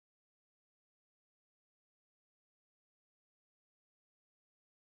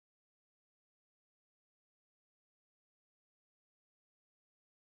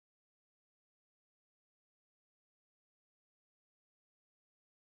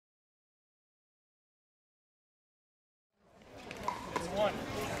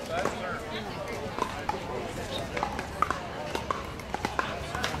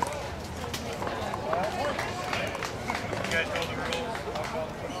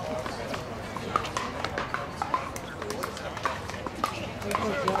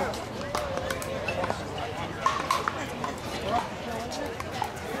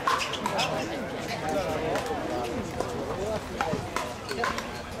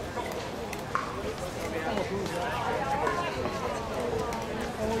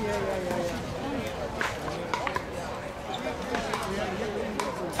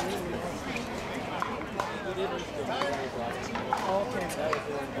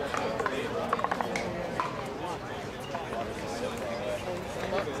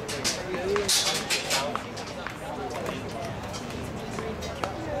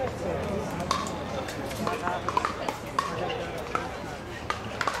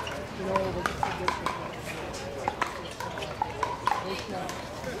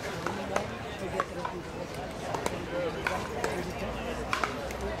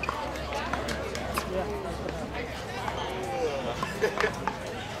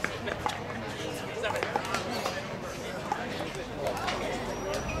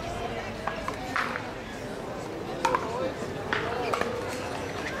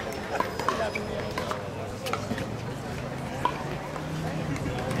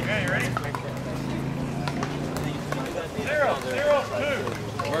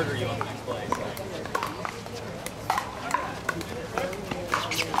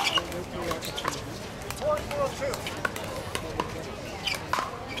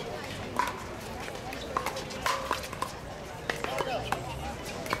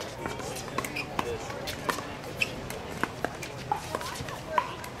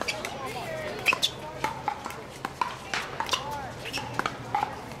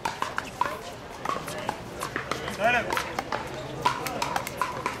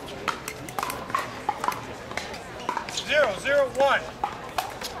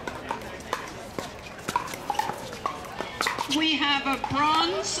We have a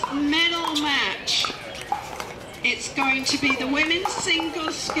bronze medal match. It's going to be the women's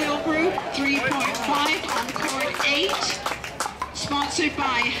singles skill group 3.5 on court 8, sponsored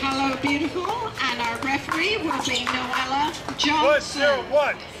by Hello Beautiful, and our referee will be Noella Johnson.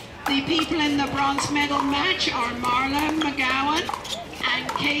 The people in the bronze medal match are MD-McGuffin and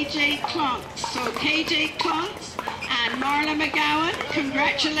KJ Clunks. So KJ Clunks and MD-McGuffin,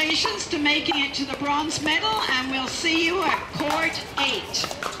 congratulations to making it to the bronze medal, and we'll see you at court 8.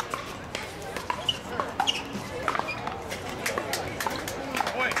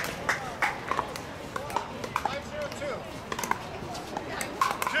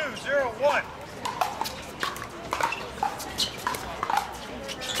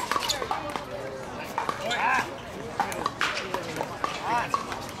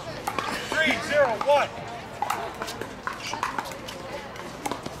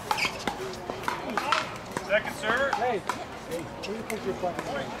 Second server.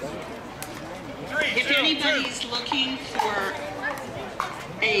 If anybody's looking for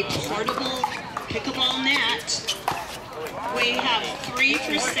a portable pickleball net, we have 3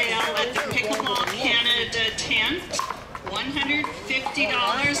 for sale at the Pickleball Canada tent.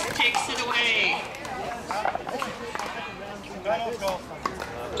 $150 takes it away.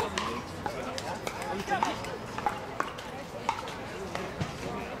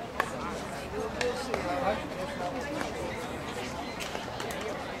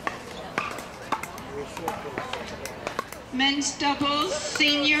 Men's doubles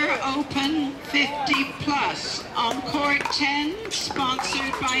senior open 50 plus on court 10,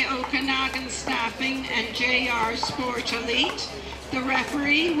 sponsored by Okanagan Staffing and JR Sport Elite. The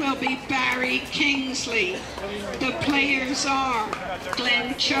referee will be Barry Kingsley. The players are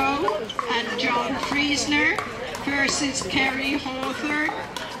Glenn Cho and John Friesner versus Kerry Hawthorne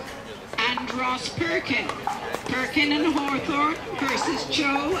and Ross Perkin. Perkin and Hawthorne versus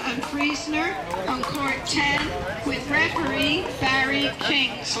Cho and Friesner on court 10 with referee Barry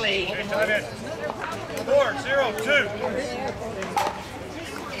Kingsley. 4-0-2.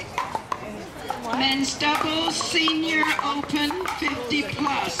 Men's doubles senior open 50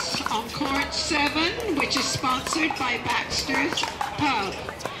 plus on court 7, which is sponsored by Baxter's Pub.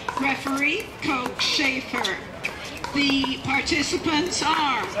 Referee Coach Schaefer. The participants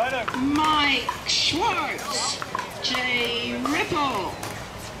are Mike Schwartz, Jay Ripple,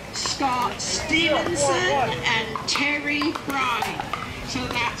 Scott Stevenson, and Terry Bryan. So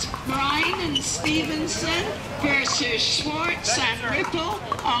that's Bryan and Stevenson versus Schwartz and Ripple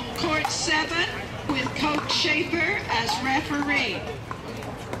on court 7 with Coach Schaefer as referee.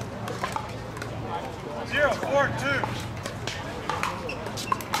 0-4-2.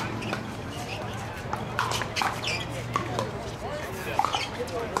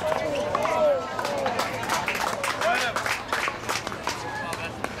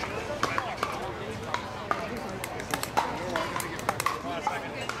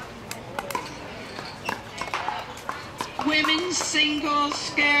 Women's singles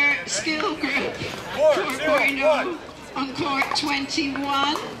skill group 4.0 On court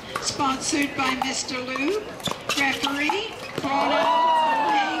 21, sponsored by Mr. Lube. Referee, Bruno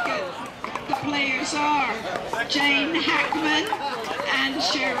O'Hagan. The players are Jane Hackman and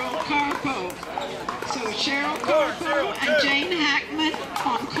Cheryl Carpo. So Cheryl Carpo and Jane Hackman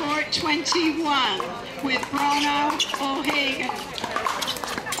on court 21 with Bruno O'Hagan.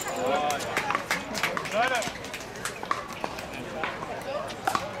 Right up.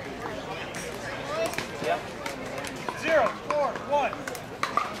 0-4-1.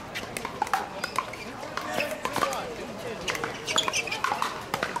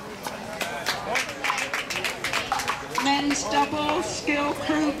 Men's double skill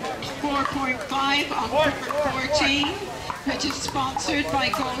group 4.5 on court 14, which is sponsored by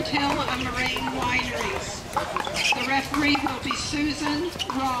Gold Hill and Moraine Wineries. The referee will be Susan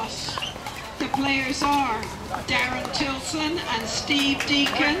Ross. The players are Darren Tilson and Steve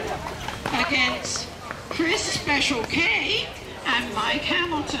Deacon against Chris Special K and Mike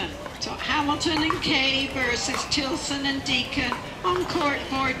Hamilton. So Hamilton and K versus Tilson and Deacon on court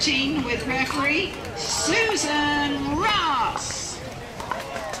 14 with referee Susan Ross.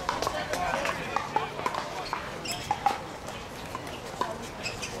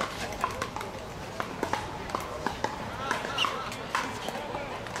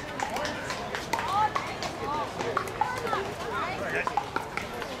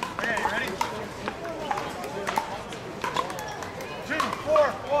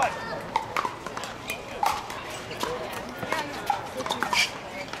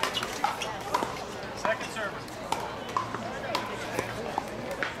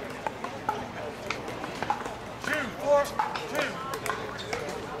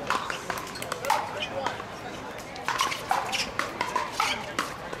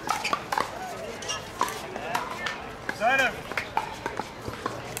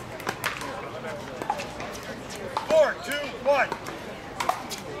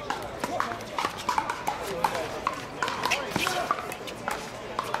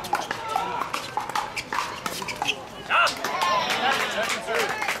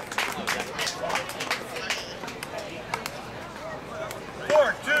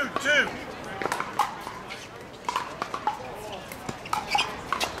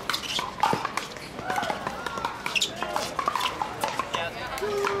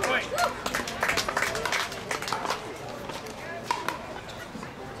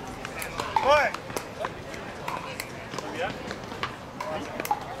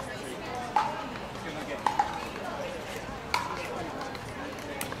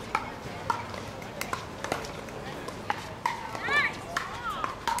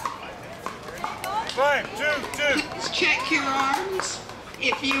 Check your arms.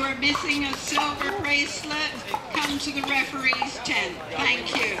 If you are missing a silver bracelet, come to the referee's tent.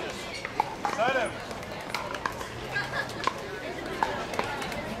 Thank you. Set him.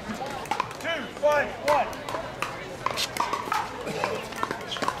 2-5-1.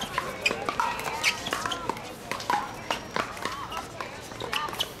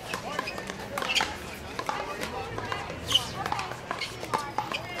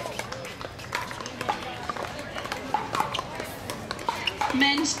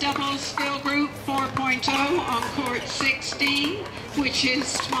 Men's double skill group 4.0 on court 16, which is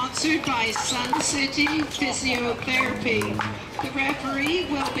sponsored by Sun City Physiotherapy. The referee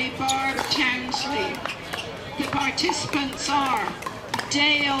will be Barb Townsley. The participants are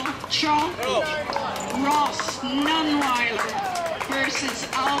Dale Chalky, Ross Nunweiler versus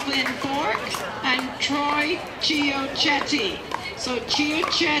Alvin Bork and Troy Giochetti. So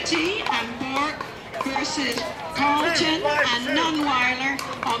Giochetti and Bork versus Carlton and Nunweiler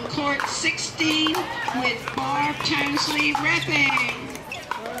on court 16 with Barb Townsley repping.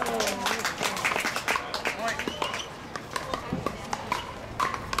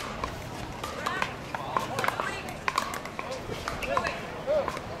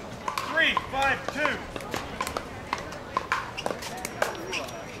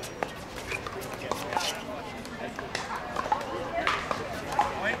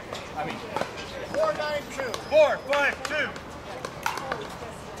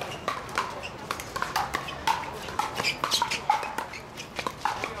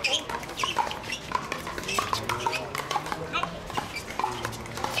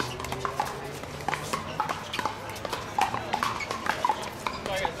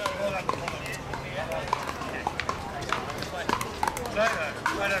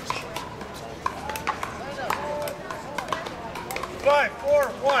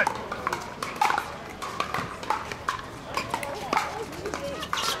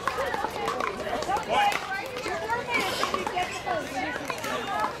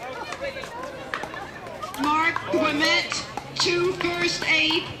 Wimet, 2 first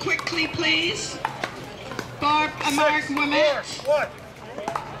aid, quickly please. Mark Wimet.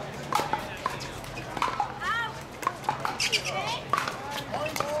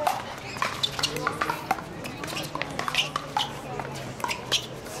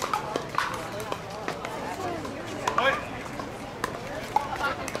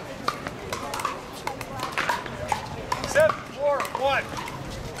 4, 1.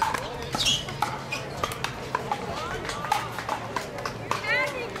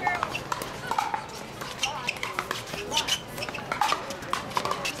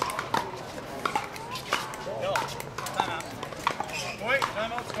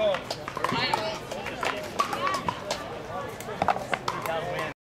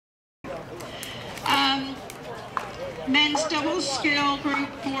 Men's doubles skill group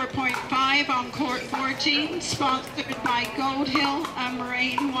 4.5 on court 14, sponsored by Gold Hill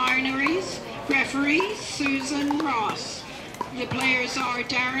Moraine Wineries. Referee Susan Ross. The players are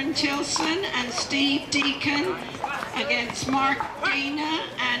Darren Tilson and Steve Deacon against Mark Dana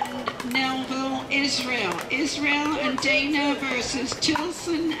and Nelville Israel. Israel and Dana versus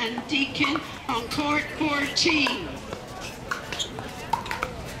Tilson and Deacon on court 14.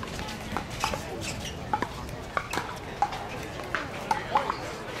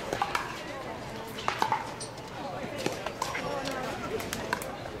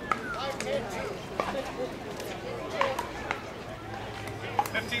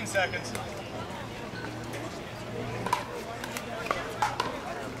 Seconds.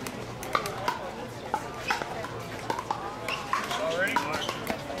 All ready?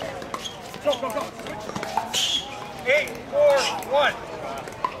 Go, go, go. 8, 4, 1.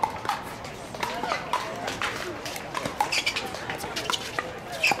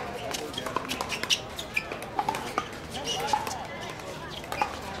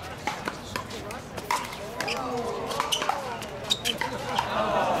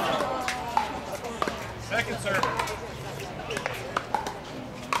 Second serve.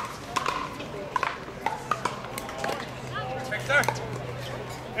 Victor.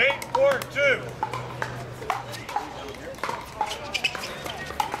 8, 4, 2.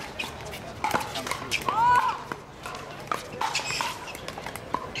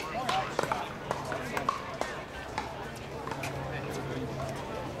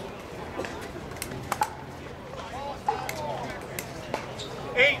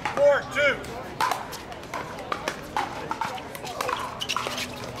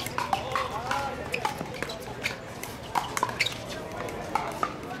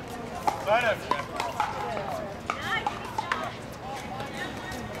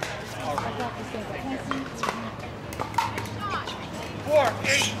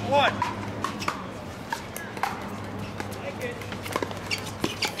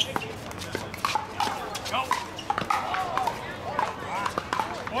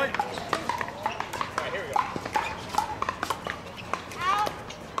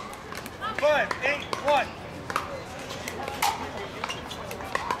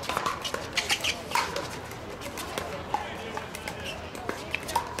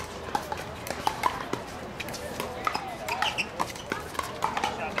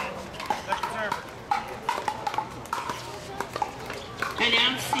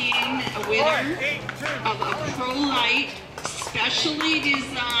 Announcing a winner of a Pro Light specially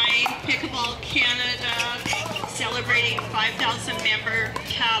designed Pickleball Canada celebrating 5,000 member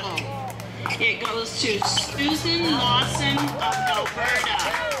paddle. It goes to Susan Lawson of Alberta.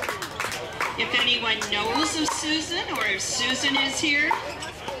 If anyone knows of Susan or if Susan is here,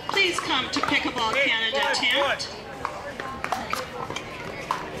 please come to Pickleball Canada tent.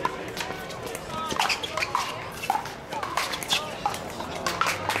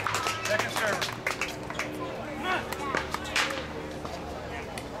 Second serve.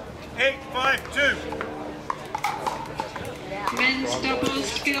 8, 5, 2. Men's doubles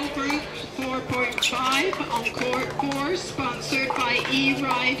skill group 4.5 on court 4, sponsored by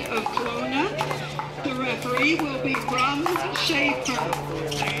E-Ride of Kelowna. The referee will be Rum Schaefer.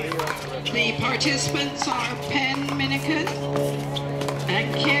 The participants are Penn Minikin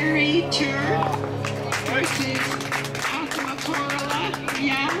and Carrie Tur versus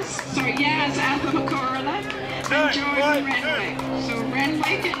Yaz Athamakorla and Jordan Renwick. So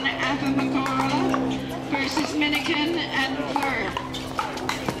Renwick and Athamakorla versus Minikin and Fleur.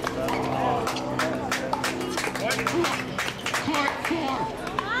 Court 4.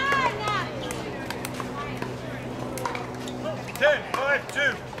 10, 5,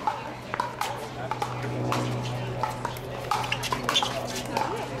 2.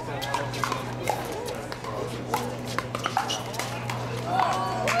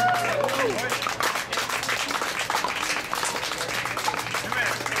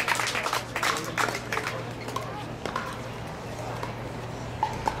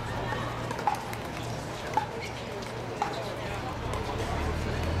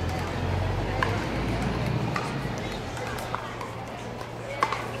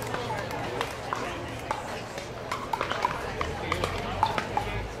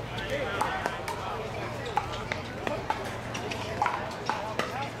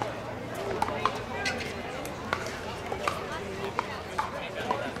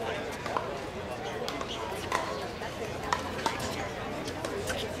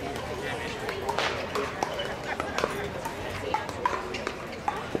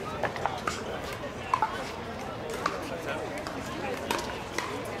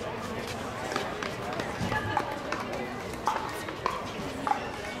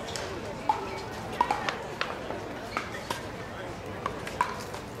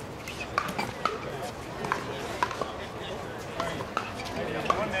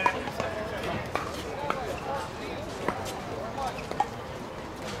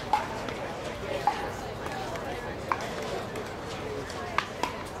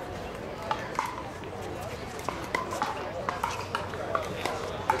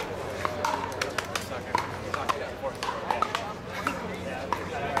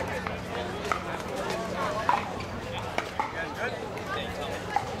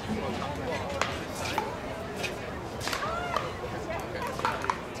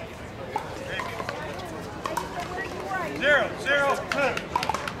 0-0-2.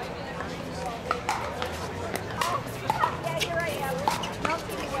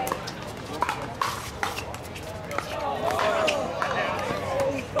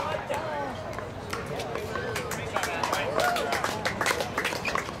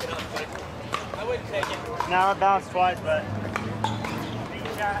 Now I bounced twice, but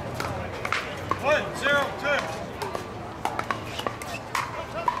 1-0-2.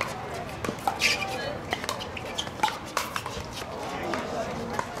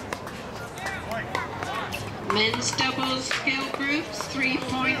 Men's doubles skill groups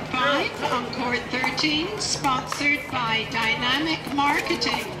 3.5 on court 13, sponsored by Dynamic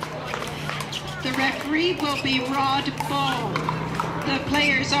Marketing. The referee will be Rod Ball. The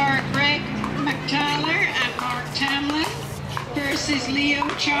players are Greg McTaller and Mark Tamlin versus Leo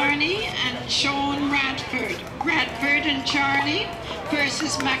Charney and Sean Radford. Radford and Charney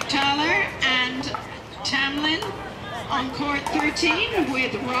versus McTaller and Tamlin on court 13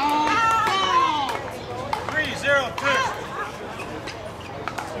 with Rod Ball. 3-0-2.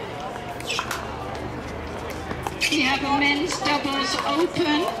 We have a men's doubles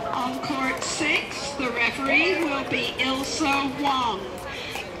open on court 6. The referee will be Ilsa Wong.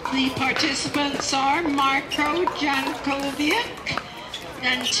 The participants are Marko Jankovic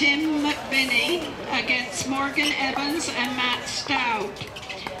and Tim McVinney against Morgan Evans and Matt Staub.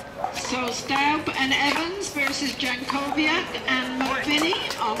 So Staub and Evans versus Jankovic and McVinney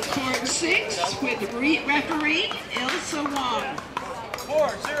on court 6 with referee Ilsa Wong.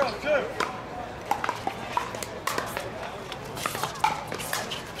 4-0-2.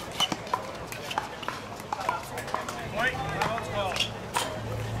 Point, let's go.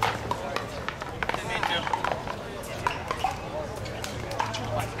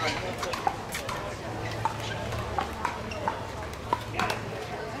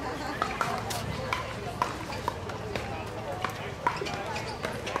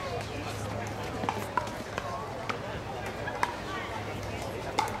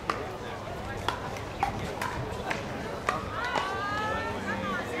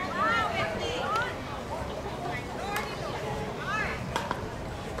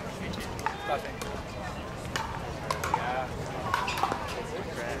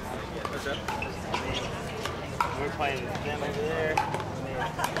 we're playing them over there.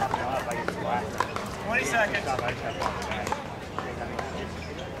 20 seconds.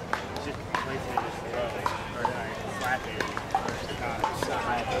 Just placing it just throw, or slap it, or just not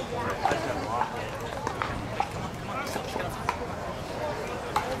high enough for it. I just have to lock it.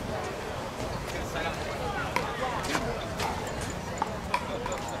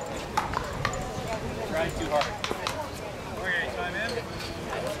 Trying too hard. Okay, time in.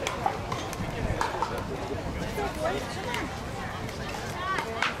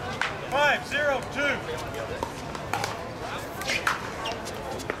 5-0-2.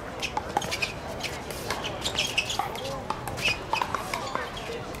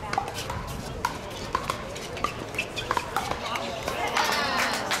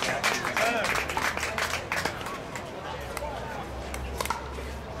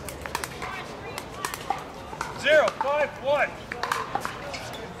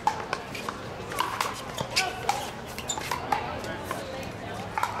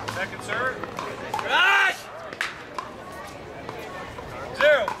 Second serve.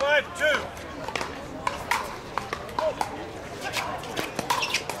 0-5-2.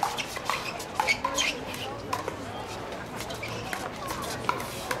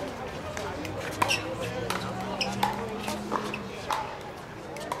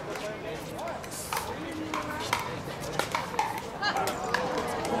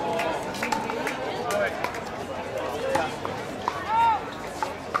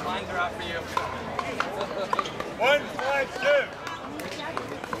 Lines are out for you. 1-5-2.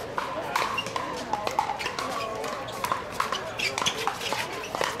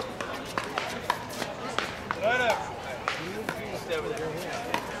 Right up. Stay over there.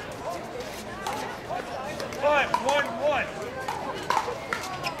 5-1-1.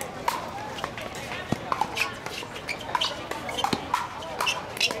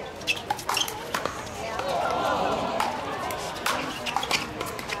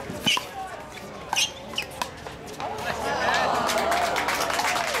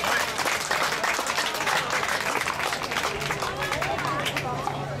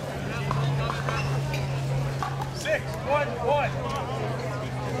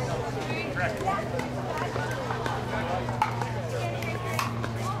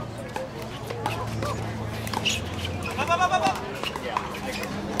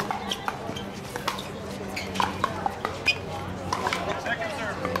 Second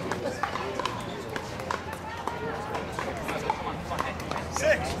serve.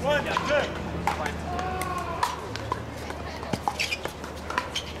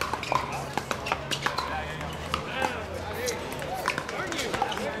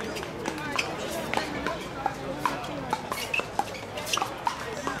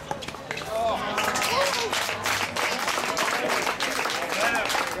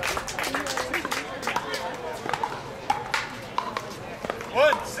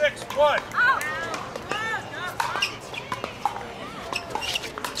 1-6-1.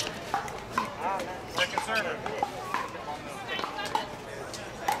 Second server.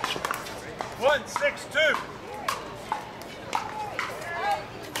 1-6-2.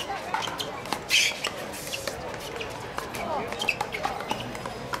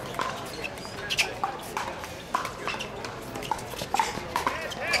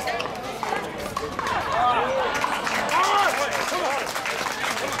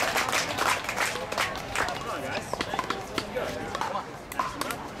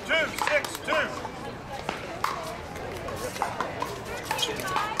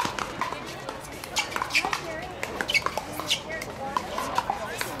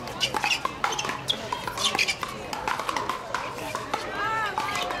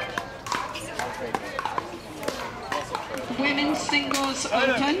 Women's singles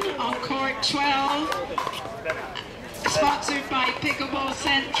open on court 12, sponsored by Pickleball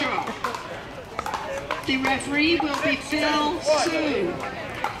Central. The referee will be Phil Sue.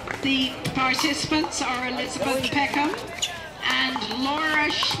 The participants are Elizabeth Peckham and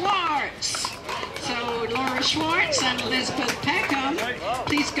Laura Schwartz. So Laura Schwartz and Elizabeth Peckham,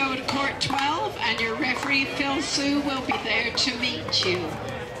 please go to court 12 and your referee Phil Sue will be there to meet you.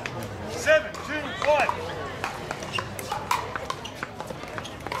 7-2-1.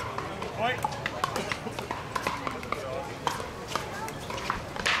 Point.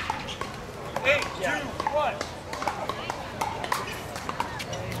 8-2-1.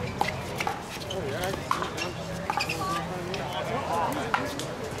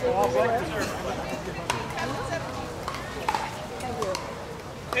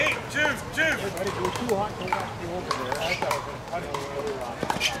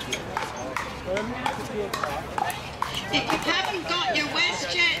 If you haven't got your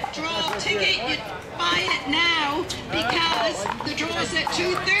WestJet draw ticket, you buy it now because the draw's at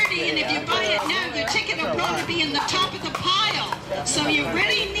 2:30, and if you buy it now, your ticket will probably be in the top of the pile. So you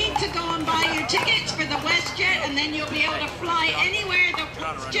really need to go and buy your tickets for the WestJet, and then you'll be able to fly anywhere the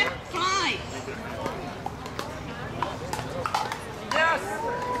WestJet flies. Yes.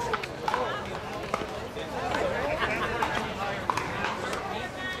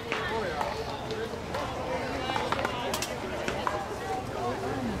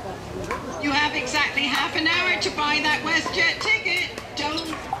 You have exactly half an hour to buy that WestJet ticket.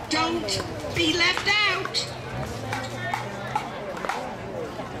 Don't be left out.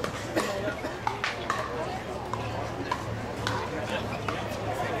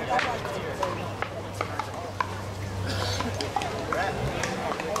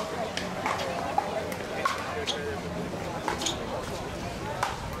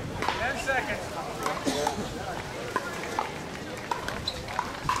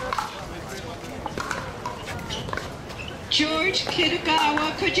 George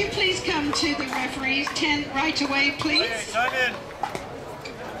Kitagawa, could you please come to the referee's tent right away, please? Okay, time in.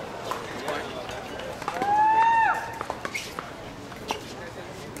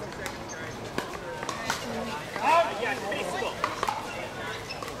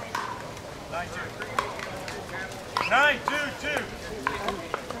 Nine, two.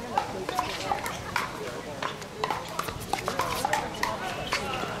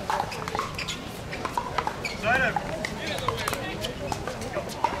 Sign up.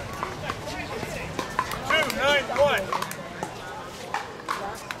 2-9-1.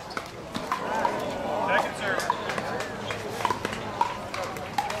 Second serve.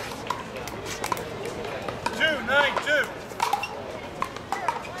 2-9-2.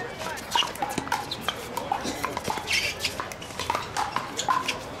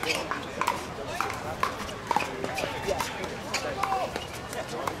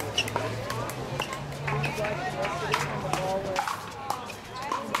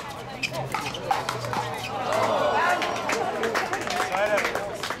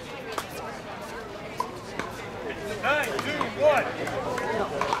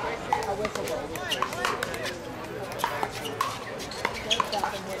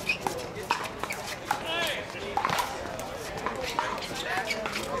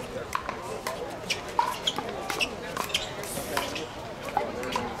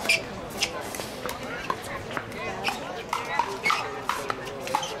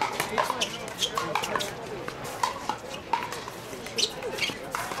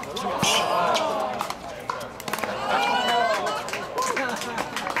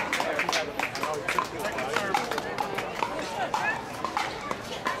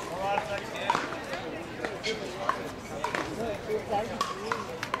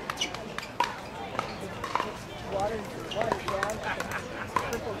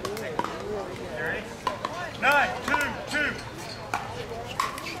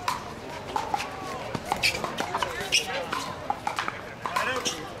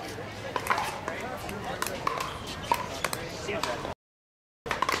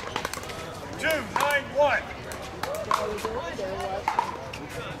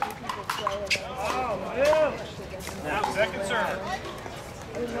 Second server.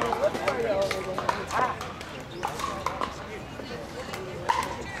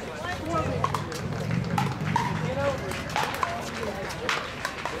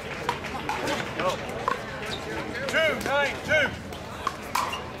 Go. 2-9-2.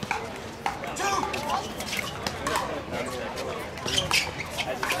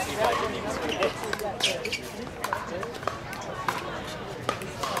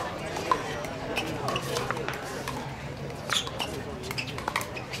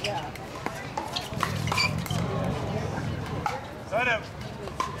 Sign up.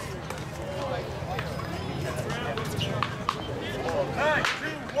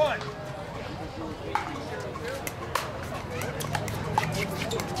 9-2-1.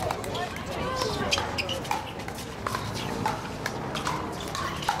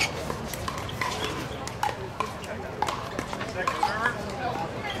 Second server.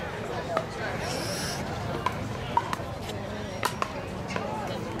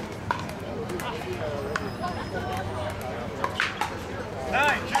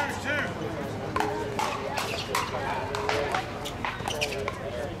 Nine, two.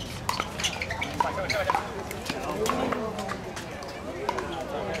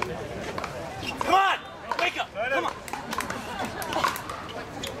 Come on! Wake up! Come on!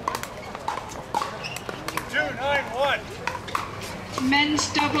 2-9-1. Men's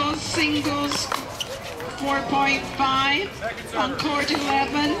doubles, singles, 4.5 on court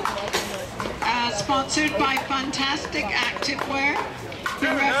 11, sponsored by Fantastic Activewear. The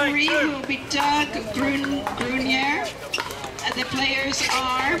referee will be Doug Grunier. The players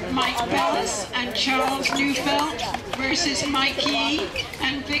are Mike Bellis and Charles Neufeld versus Mike Yee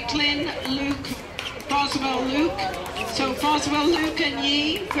and Vicklin Boswell Luke. So Boswell Luke and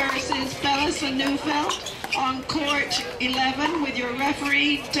Yee versus Bellis and Neufeld on court 11 with your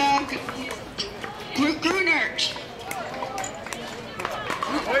referee Doug Grunert.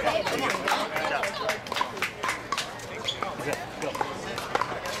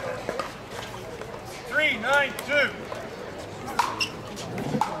 3-9-2.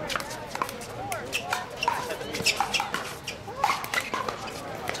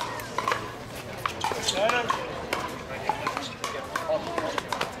 Sign up.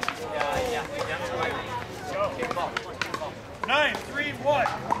 9-3-1.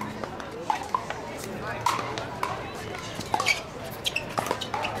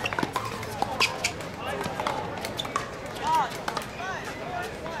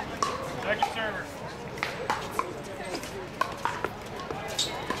 Second server.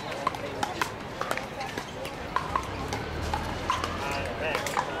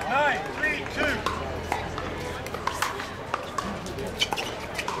 9-3-2.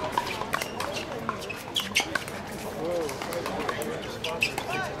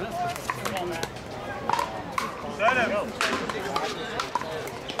 Set up.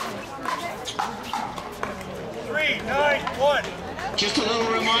 3-9-1. Just a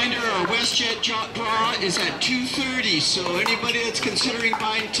little reminder, our WestJet draw is at 2:30, so anybody that's considering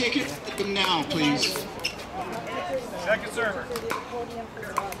buying tickets, get them now, please. Second server.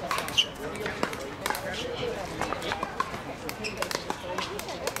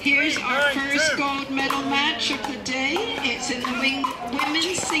 Here's our first gold medal match of the day. It's in the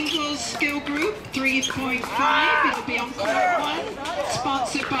women's singles skill group 3.5. It'll be on court 1,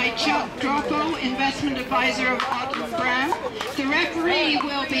 sponsored by Chuck Droppo, investment advisor of Odin Brown. The referee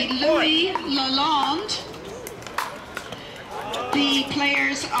will be Louis Lalonde. The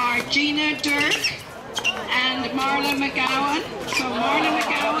players are Gina Dirk and Marla McGowan. So Marla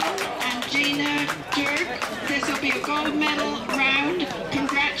McGowan and Gina Dirk. This will be a gold medal round.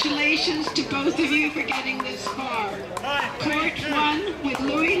 Congratulations to both of you for getting this far. Court 1 with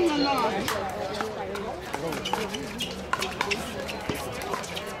Louis Lalonde.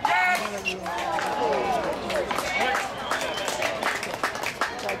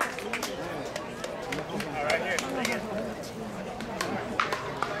 All right, here.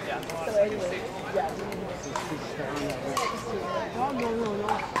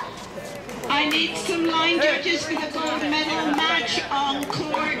 I need some line judges for the gold medal match on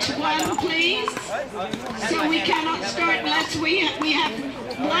court 1, please. So we cannot start unless we have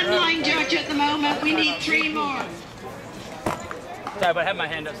one line judge at the moment. We need 3 more. Sorry, but I have my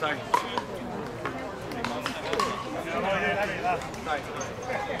hand up, sorry. Sorry.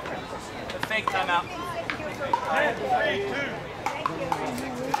 The fake timeout. 9-3-2.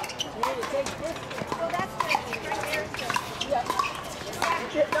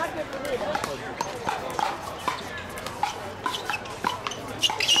 Not good for me, huh?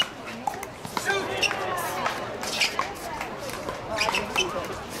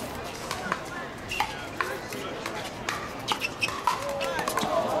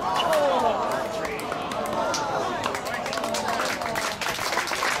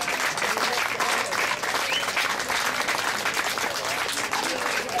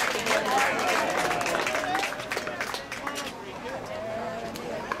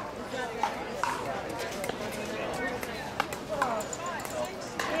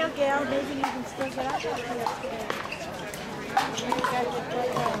 Gail, maybe you can still get up after yesterday. Maybe you guys would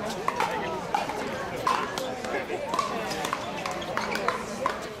play